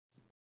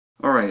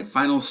Alright,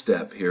 final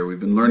step here.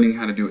 We've been learning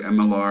how to do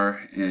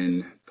MLR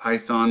in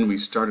Python. We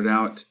started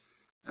out,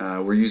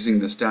 we're using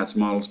the stats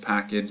models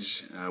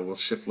package. We'll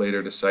shift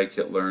later to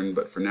scikit-learn,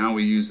 but for now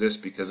we use this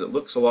because it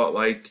looks a lot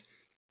like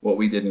what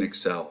we did in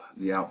Excel,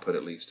 the output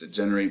at least. It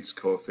generates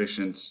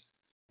coefficients,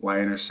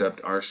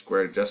 y-intercept,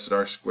 r-squared, adjusted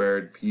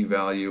r-squared,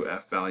 p-value,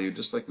 f-value,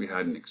 just like we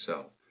had in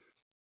Excel.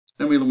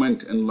 Then we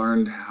went and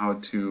learned how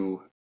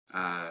to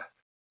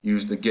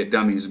use the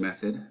getDummies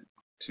method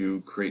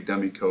to create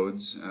dummy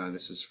codes.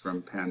 This is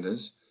from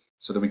pandas,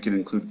 so that we can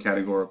include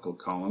categorical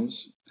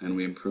columns, and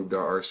we improved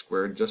our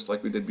r-squared just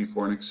like we did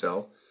before in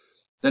Excel.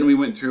 Then we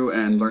went through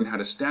and learned how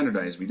to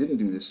standardize. We didn't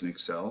do this in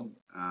Excel,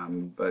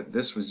 but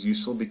this was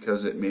useful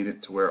because it made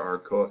it to where our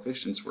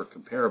coefficients were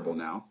comparable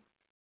now,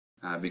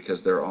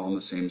 because they're all on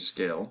the same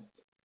scale.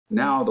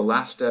 Now the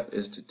last step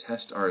is to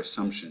test our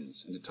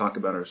assumptions and to talk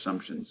about our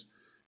assumptions.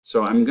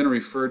 So I'm going to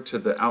refer to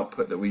the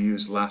output that we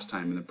used last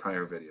time in the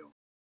prior video.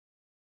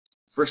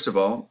 First of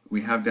all,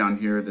 we have down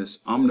here this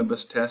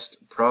Omnibus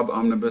Test, prob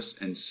omnibus,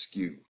 and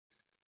skew.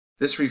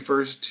 This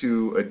refers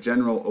to a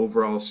general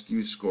overall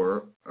skew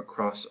score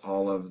across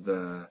all of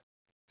the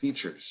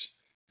features.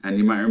 And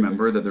you might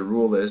remember that the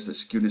rule is that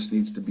skewness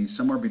needs to be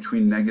somewhere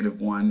between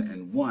 -1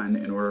 and 1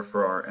 in order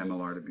for our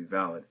MLR to be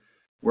valid.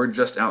 We're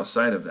just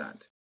outside of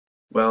that.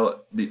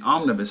 Well, the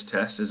Omnibus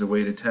Test is a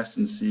way to test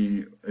and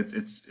see,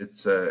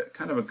 it's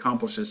kind of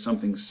accomplishes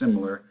something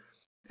similar.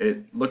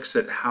 It looks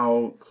at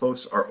how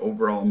close our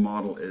overall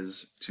model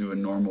is to a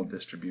normal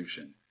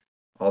distribution.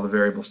 All the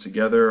variables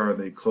together, are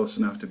they close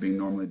enough to being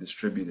normally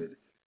distributed?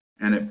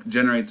 And it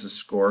generates a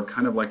score,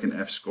 kind of like an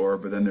F-score,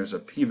 but then there's a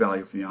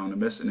p-value for the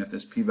omnibus, and if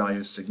this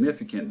p-value is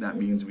significant, that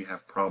means we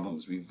have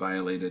problems. We've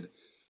violated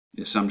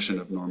the assumption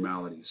of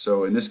normality.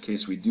 So in this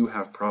case, we do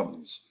have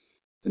problems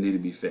that need to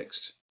be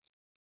fixed.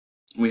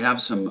 We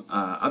have some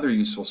other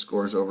useful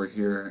scores over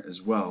here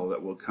as well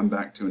that we'll come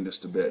back to in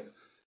just a bit.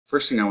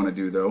 First thing I want to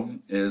do, though,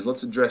 is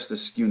let's address the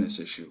skewness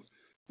issue.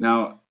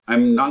 Now,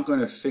 I'm not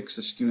going to fix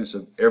the skewness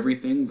of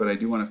everything, but I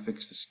do want to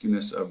fix the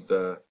skewness of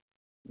the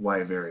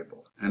y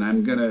variable. And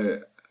I'm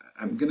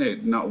gonna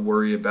not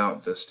worry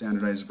about the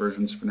standardized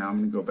versions for now. I'm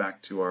going to go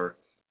back to our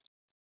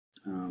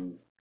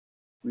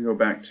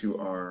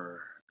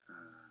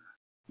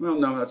well,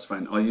 no, that's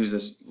fine. I'll use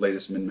this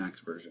latest min-max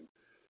version.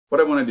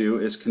 What I want to do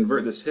is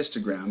convert this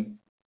histogram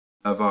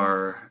of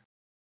our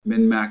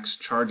min-max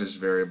charges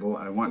variable.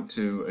 I want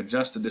to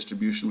adjust the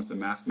distribution with a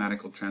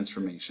mathematical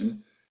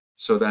transformation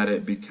so that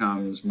it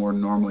becomes more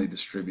normally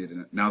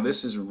distributed. Now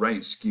this is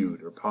right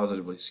skewed or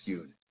positively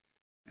skewed,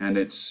 and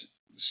its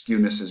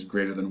skewness is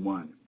greater than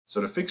 1.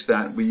 So to fix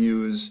that, we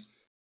use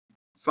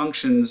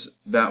functions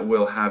that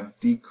will have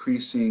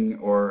decreasing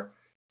or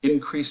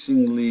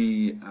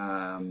increasingly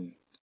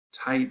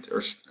tight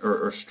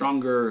or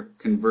stronger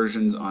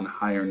conversions on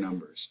higher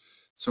numbers.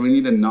 So we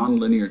need a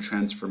nonlinear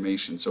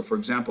transformation. So for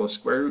example, a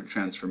square root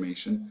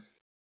transformation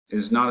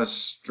is not a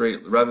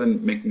straight, rather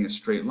than making a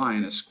straight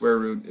line, a square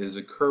root is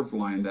a curved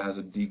line that has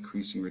a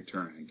decreasing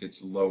return. It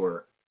gets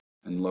lower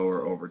and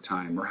lower over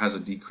time, or has a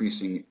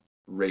decreasing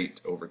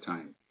rate over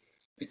time.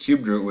 A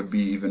cubed root would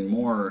be even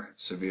more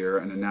severe,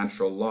 and a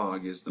natural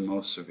log is the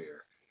most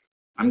severe.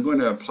 I'm going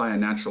to apply a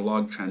natural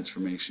log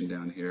transformation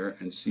down here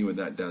and see what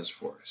that does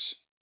for us.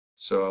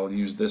 So I'll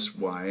use this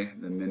y,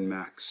 the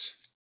min-max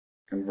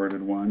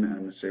converted one, and I'm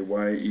going to say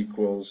y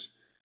equals,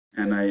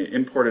 and I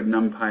imported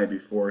numpy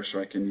before so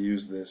I can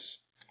use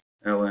this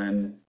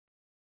ln,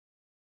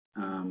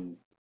 and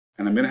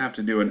I'm going to have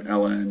to do an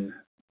ln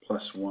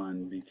plus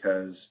 1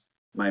 because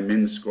my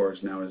min score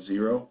is now a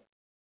 0,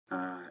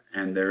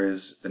 and there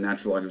is, the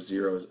natural log of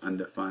 0 is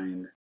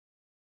undefined.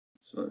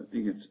 So I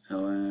think it's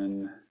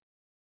ln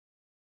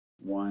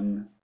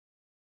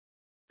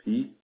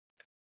 1p.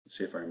 Let's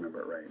see if I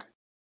remember it right.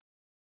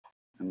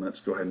 And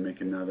let's go ahead and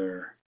make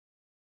another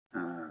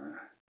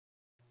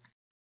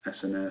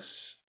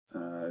SNS.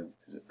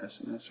 Is it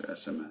SNS or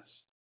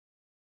SMS?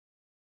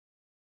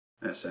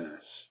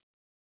 SNS.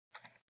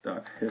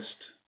 Dot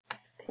hist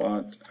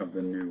plot of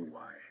the new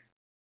y.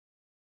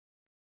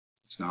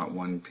 It's not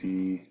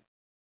 1p.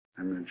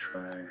 I'm going to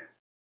try.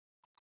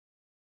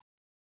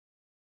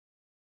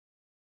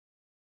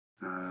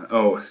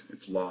 Oh,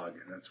 it's log.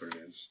 That's what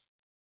it is.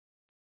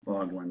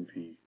 Log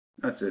 1p.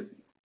 That's it.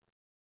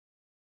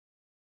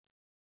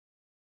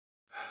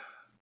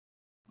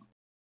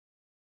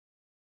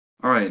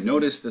 Alright,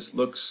 notice this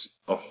looks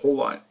a whole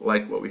lot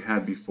like what we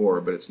had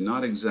before, but it's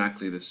not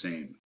exactly the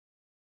same.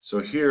 So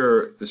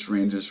here, this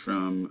ranges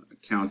from a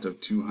count of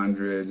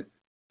 200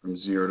 from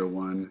 0 to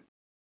 1.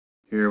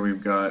 Here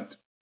we've got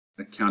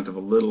a count of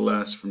a little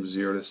less from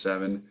 0 to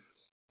 7.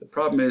 The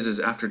problem is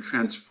after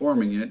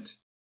transforming it,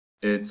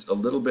 it's a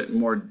little bit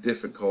more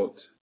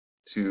difficult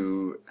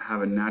to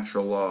have a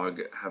natural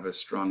log have a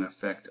strong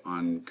effect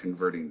on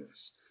converting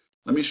this.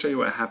 Let me show you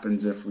what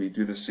happens if we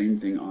do the same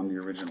thing on the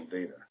original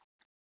data.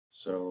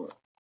 So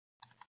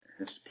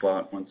hist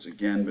plot once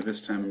again, but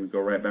this time I'm going to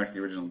go right back to the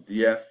original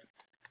df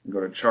and go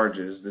to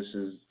charges. This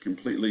is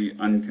completely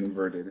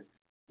unconverted.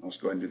 I'll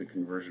just go ahead and do the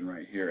conversion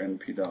right here.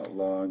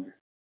 np.log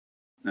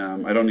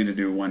I don't need to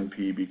do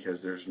 1p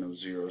because there's no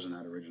zeros in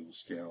that original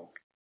scale.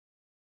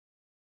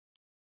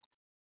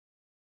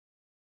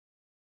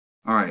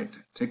 All right,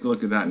 take a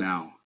look at that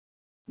now.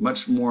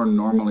 Much more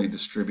normally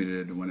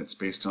distributed when it's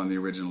based on the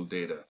original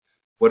data.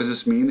 What does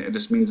this mean? It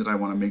just means that I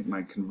want to make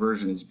my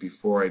conversions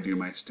before I do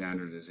my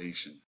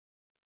standardization.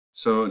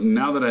 So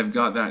now that I've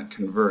got that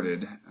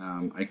converted,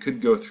 I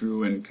could go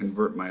through and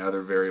convert my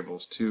other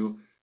variables too,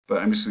 but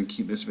I'm just going to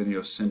keep this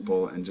video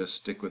simple and just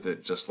stick with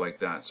it just like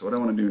that. So what I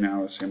want to do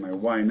now is say my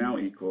y now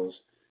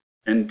equals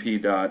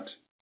np.log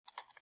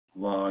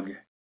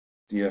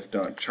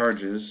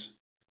df.charges,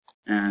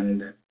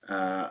 and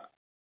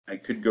I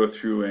could go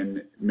through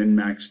and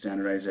min-max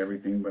standardize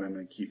everything, but I'm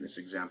going to keep this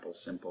example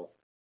simple.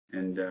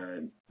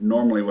 And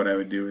normally what I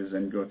would do is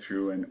then go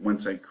through and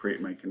once I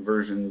create my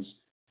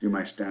conversions, do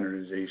my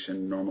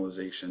standardization,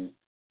 normalization,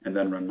 and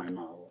then run my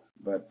model.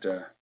 But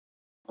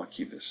I'll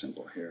keep this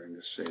simple here and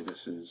just say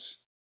this is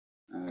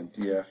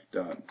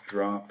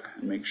df.drop,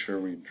 and make sure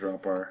we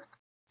drop our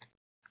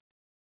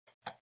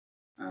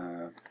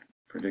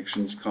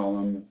predictions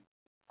column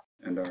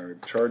and our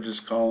charges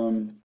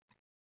column,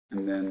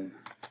 and then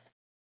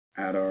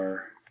add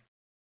our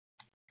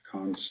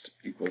const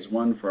equals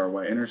 1 for our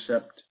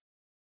y-intercept,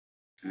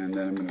 and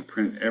then I'm going to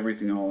print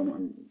everything all in one.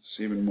 I'm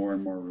saving more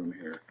and more room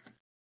here.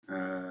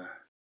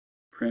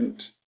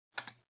 Print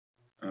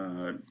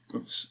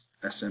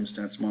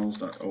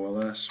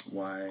smstatsmodels.ols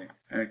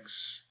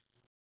yx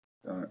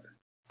dot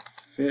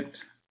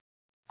fit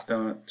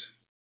dot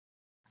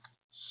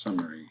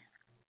summary.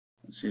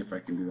 Let's see if I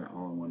can do that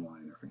all in one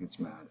line or if it gets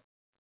mad.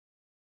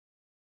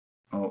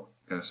 Oh,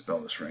 gotta spell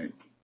this right.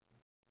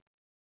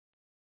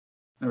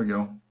 There we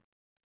go.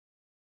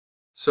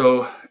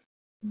 So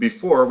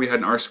before we had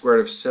an R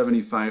squared of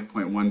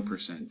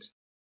 75.1%.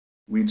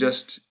 We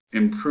just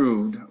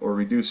improved or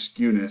reduced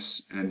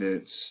skewness, and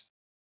it's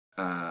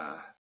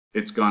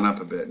gone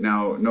up a bit.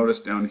 Now notice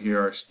down here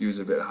our skew is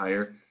a bit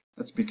higher.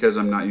 That's because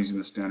I'm not using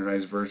the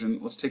standardized version.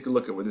 Let's take a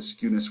look at what the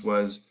skewness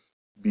was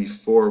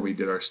before we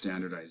did our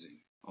standardizing.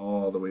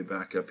 All the way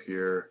back up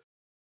here.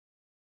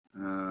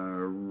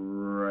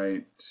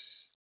 Right.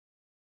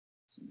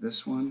 Is it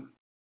this one?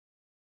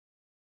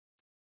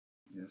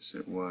 Yes,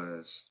 it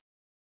was.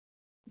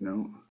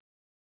 No.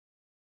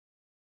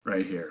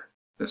 Right here.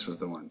 This was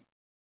the one.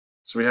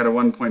 So we had a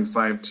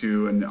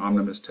 1.52 in the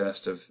Omnibus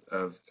Test of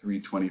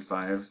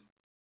 325.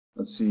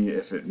 Let's see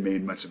if it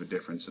made much of a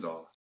difference at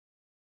all.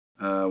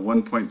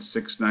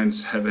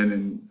 1.697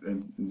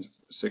 and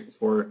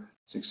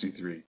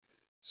 463.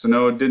 So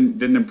no, it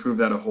didn't improve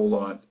that a whole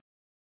lot.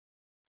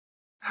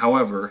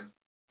 However,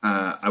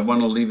 I want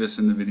to leave this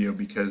in the video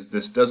because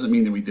this doesn't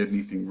mean that we did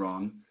anything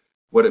wrong.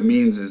 What it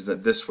means is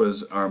that this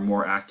was our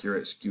more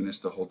accurate skewness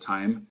the whole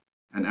time,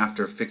 and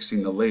after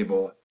fixing the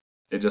label,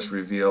 it just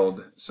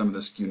revealed some of the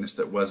skewness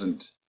that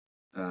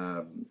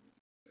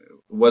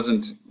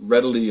wasn't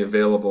readily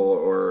available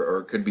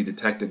or could be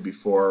detected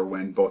before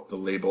when both the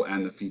label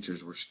and the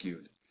features were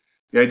skewed.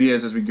 The idea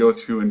is as we go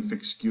through and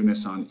fix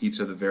skewness on each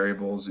of the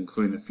variables,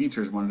 including the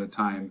features one at a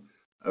time,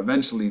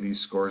 eventually these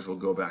scores will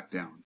go back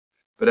down.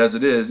 But as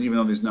it is, even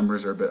though these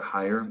numbers are a bit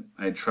higher,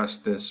 I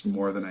trust this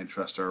more than I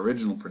trust our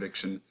original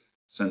prediction,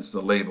 since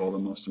the label, the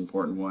most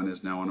important one,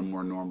 is now on a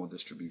more normal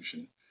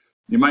distribution.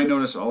 You might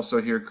notice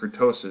also here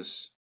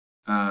kurtosis.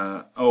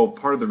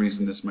 Part of the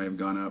reason this might have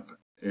gone up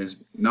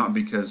is not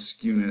because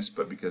skewness,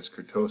 but because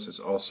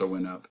kurtosis also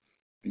went up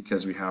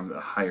because we have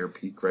a higher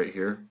peak right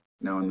here,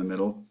 now in the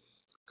middle.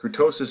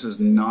 Kurtosis is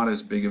not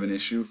as big of an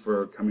issue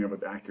for coming up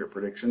with accurate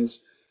predictions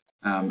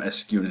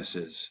as skewness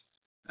is.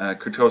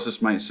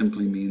 Kurtosis might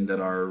simply mean that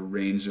our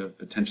range of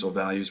potential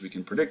values we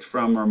can predict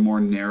from are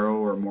more narrow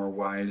or more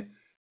wide,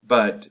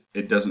 but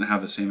it doesn't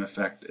have the same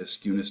effect as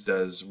skewness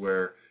does,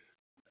 where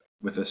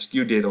with a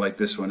skew data like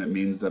this one, it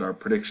means that our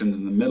predictions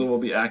in the middle will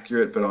be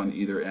accurate, but on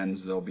either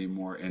ends they'll be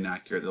more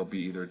inaccurate. They'll be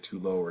either too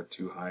low or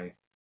too high,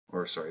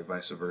 or sorry,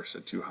 vice versa,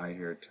 too high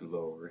here, too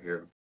low over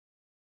here.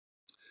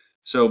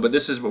 So, but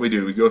this is what we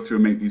do. We go through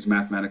and make these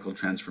mathematical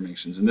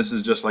transformations, and this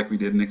is just like we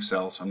did in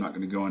Excel, so I'm not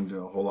going to go into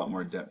a whole lot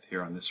more depth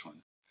here on this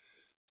one.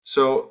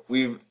 So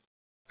we've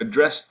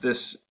addressed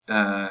this,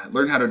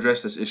 learned how to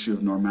address this issue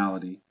of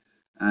normality.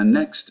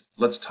 Next,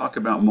 let's talk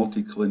about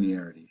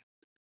multicollinearity.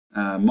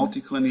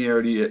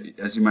 Multicollinearity,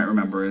 as you might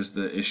remember, is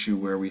the issue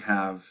where we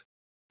have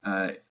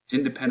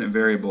independent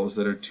variables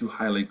that are too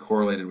highly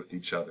correlated with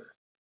each other.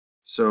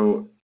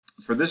 So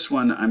for this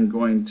one, I'm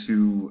going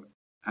to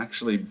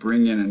actually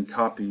bring in and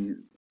copy,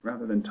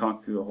 rather than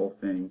talk through the whole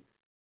thing.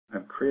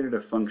 I've created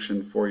a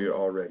function for you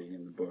already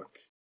in the book,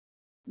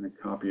 and I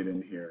copy it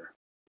in here.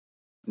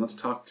 And let's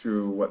talk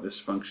through what this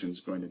function is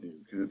going to do,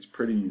 because it's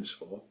pretty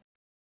useful.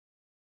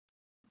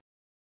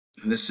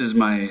 And this is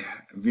my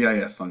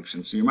VIF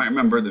function. So you might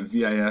remember that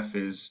VIF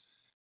is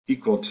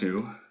equal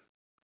to,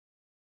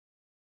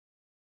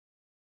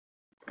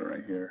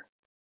 right here,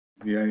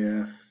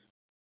 VIF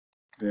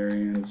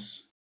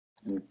variance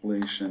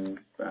inflation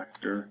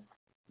factor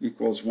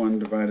equals 1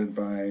 divided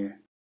by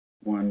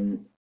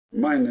 1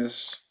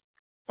 minus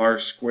R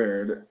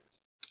squared.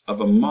 of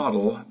a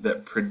model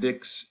that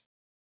predicts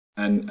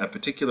a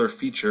particular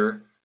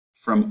feature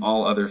from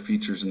all other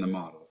features in the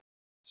model.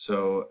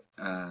 So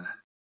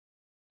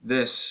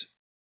this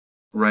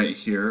right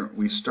here,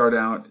 we start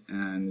out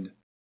and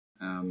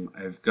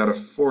I've got a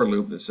for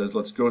loop that says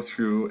let's go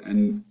through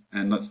and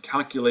let's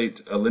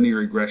calculate a linear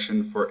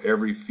regression for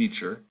every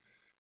feature.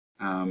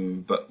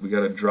 But we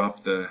got to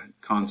drop the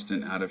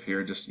constant out of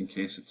here just in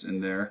case it's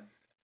in there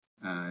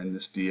in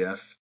this df.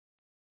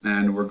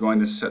 And we're going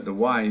to set the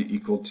y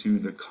equal to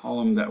the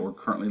column that we're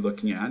currently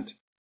looking at,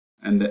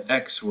 and the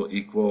x will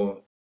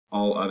equal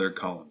all other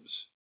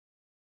columns.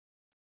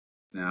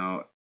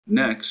 Now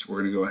next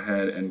we're going to go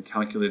ahead and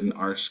calculate an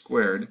r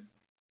squared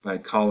by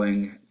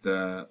calling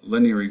the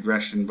linear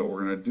regression, but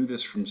we're going to do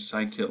this from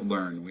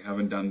scikit-learn. We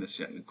haven't done this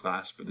yet in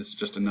class, but this is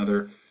just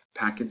another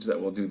package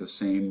that will do the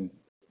same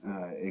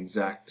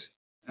exact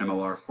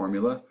MLR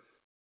formula.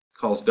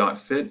 Calls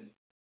 .fit,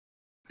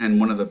 and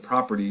one of the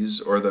properties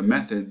or the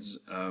methods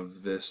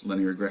of this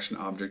linear regression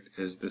object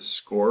is this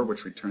score,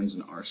 which returns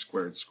an r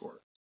squared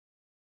score.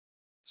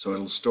 So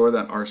it'll store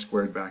that r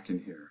squared back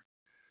in here.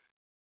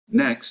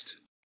 Next,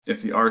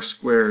 if the r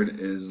squared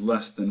is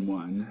less than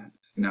 1,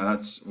 now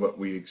that's what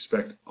we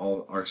expect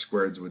all r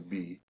squareds would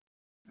be.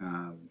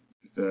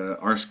 If the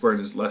r squared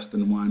is less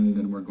than 1,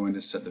 then we're going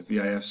to set the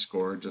Vif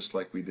score just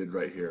like we did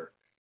right here.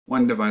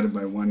 1 divided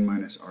by 1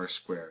 minus r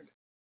squared.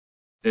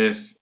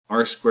 If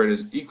r squared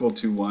is equal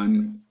to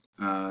 1,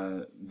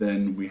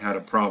 then we had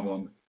a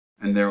problem,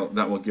 and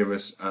that will give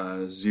us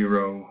a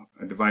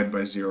divide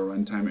by 0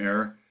 runtime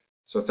error.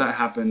 So if that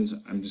happens,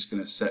 I'm just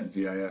going to set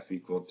Vif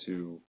equal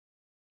to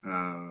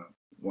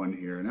 1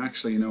 here. And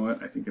actually, you know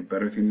what? I think a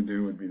better thing to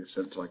do would be to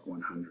set it to like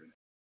 100.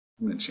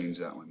 I'm going to change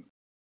that one.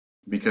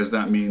 Because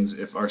that means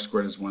if r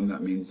squared is 1,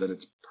 that means that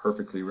it's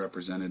perfectly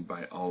represented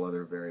by all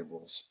other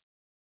variables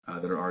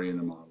that are already in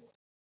the model.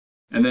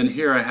 And then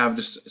here I have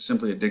just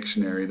simply a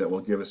dictionary that will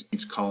give us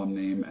each column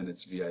name and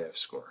its Vif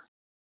score.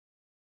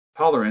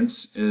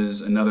 Tolerance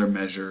is another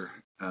measure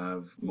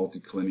of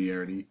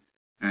multicollinearity,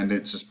 and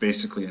it's just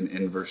basically an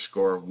inverse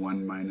score of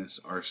 1 minus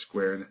r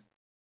squared.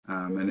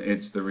 And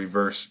it's the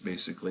reverse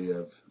basically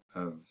of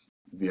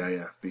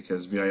Vif,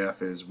 because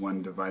Vif is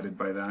 1 divided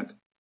by that,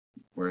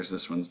 whereas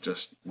this one's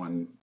just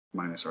 1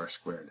 minus r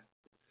squared.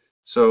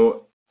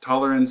 So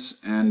tolerance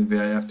and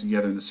Vif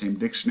together in the same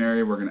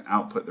dictionary. We're going to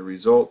output the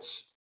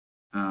results,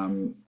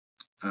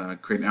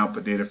 create an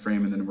output data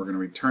frame, and then we're going to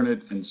return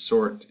it and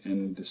sort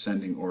in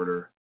descending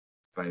order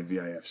by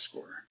Vif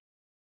score.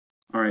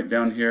 All right,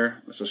 down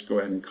here, let's just go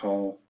ahead and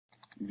call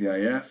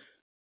Vif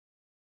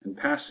and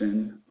pass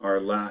in our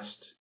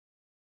last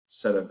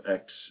set of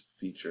X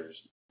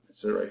features.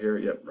 Is it right here?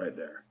 Yep, right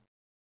there.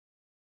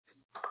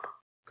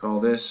 Call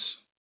this.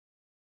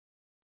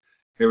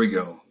 Here we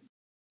go.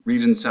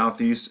 Region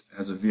Southeast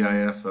has a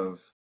Vif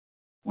of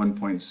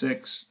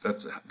 1.6.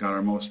 That's got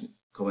our most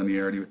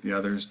collinearity with the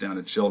others, down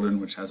to Children,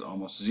 which has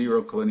almost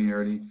 0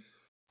 collinearity.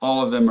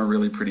 All of them are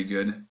really pretty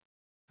good.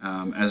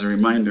 As a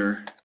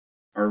reminder,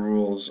 our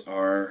rules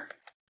are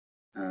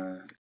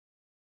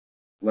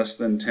less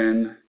than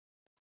 10.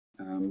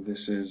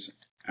 This is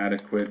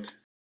adequate.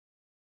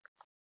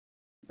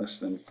 Less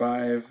than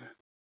 5.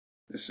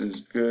 This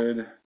is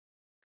good.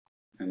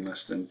 And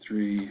less than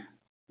 3.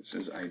 This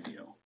is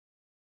ideal.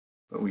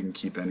 But we can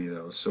keep any of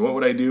those. So what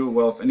would I do?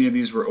 Well, if any of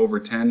these were over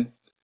 10,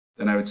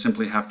 then I would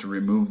simply have to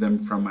remove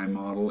them from my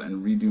model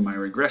and redo my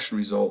regression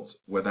results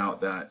without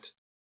that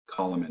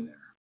column in there.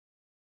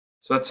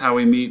 So that's how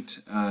we meet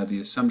the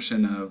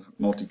assumption of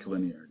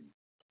multicollinearity.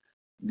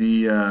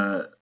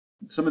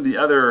 Some of the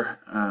other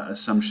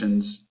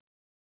assumptions,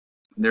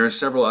 there are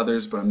several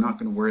others, but I'm not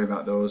going to worry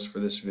about those for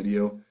this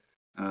video.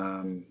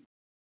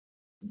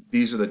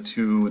 These are the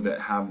two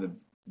that have the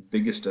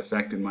biggest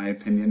effect, in my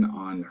opinion,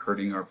 on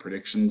hurting our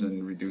predictions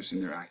and reducing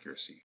their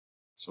accuracy.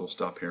 So we'll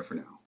stop here for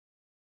now.